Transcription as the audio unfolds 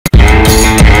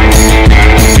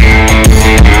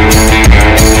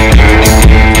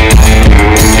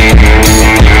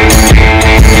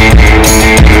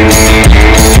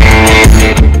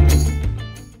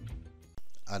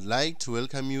like to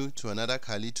welcome you to another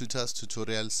Kali Tutors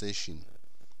tutorial session.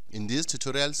 In this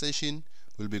tutorial session,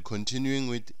 we'll be continuing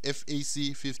with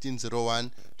FAC1501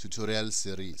 tutorial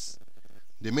series.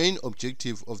 The main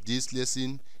objective of this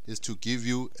lesson is to give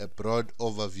you a broad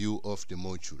overview of the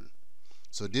module.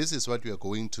 So this is what we are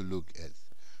going to look at.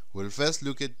 We'll first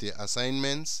look at the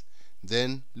assignments,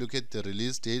 then look at the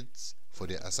release dates for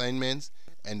the assignments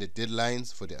and the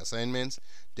deadlines for the assignments.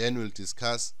 Then we'll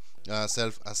discuss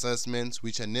self-assessments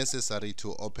which are necessary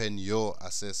to open your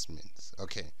assessments.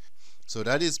 Okay, so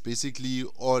that is basically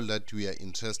all that we are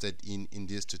interested in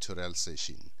this tutorial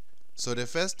session. So the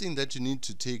first thing that you need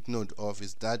to take note of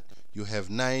is that you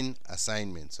have 9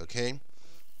 assignments. Okay,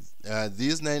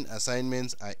 these 9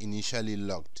 assignments are initially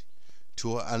locked.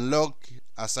 To unlock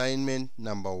assignment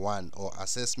number 1 or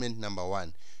assessment number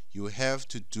 1, you have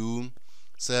to do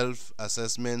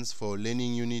self-assessments for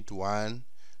learning unit 1,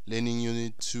 learning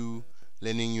unit 2,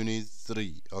 learning unit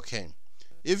 3. Okay,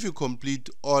 if you complete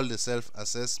all the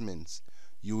self-assessments,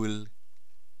 you will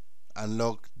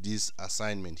unlock this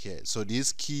assignment here. So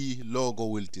this key logo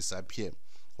will disappear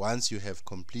once you have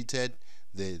completed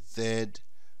the third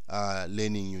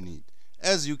learning unit.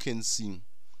 As you can see,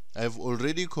 I've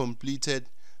already completed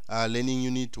learning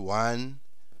unit 1,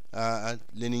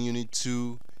 learning unit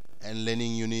 2, and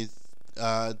learning unit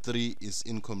 3 is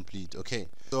incomplete. Okay,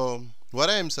 so what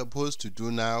I am supposed to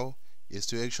do now is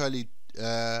to actually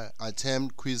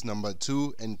attempt quiz number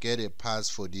 2 and get a pass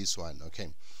for this one. Okay,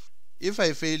 if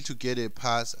I fail to get a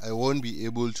pass, I won't be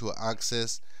able to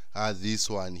access this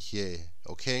one here.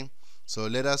 Okay, so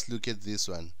let us look at this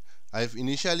one. I've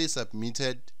initially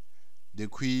submitted the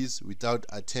quiz without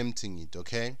attempting it.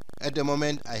 Okay, at the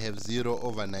moment I have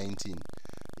 0/19.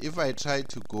 If I try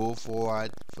to go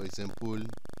forward, for example,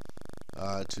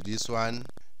 to this one,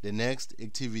 the next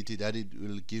activity that it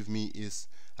will give me is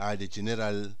the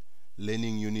general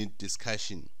learning unit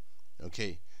discussion.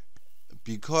 Okay,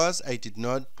 because I did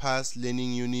not pass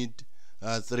learning unit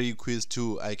 3 quiz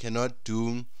 2, I cannot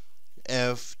do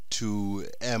F to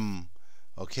M.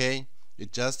 Okay,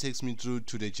 it just takes me through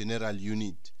to the general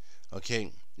unit.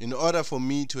 Okay, in order for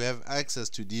me to have access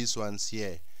to these ones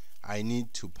here, I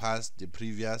need to pass the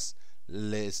previous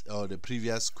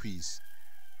quiz.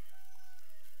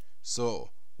 So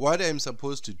what I'm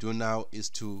supposed to do now is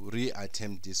to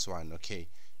reattempt this one. Okay,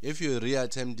 if you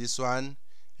reattempt this one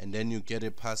and then you get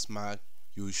a pass mark,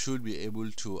 you should be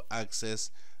able to access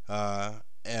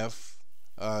F,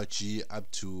 G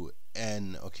up to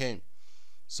N. Okay,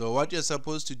 so what you're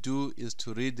supposed to do is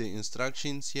to read the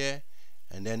instructions here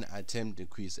and then attempt the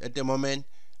quiz. At the moment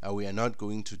we are not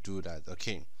going to do that.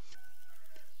 Okay,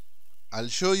 I'll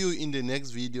show you in the next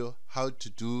video how to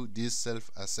do these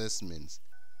self-assessments,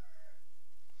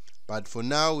 but for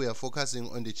now we are focusing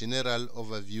on the general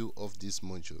overview of this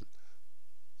module.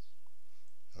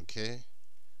 Okay,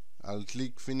 I'll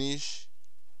click finish.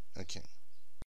 Okay.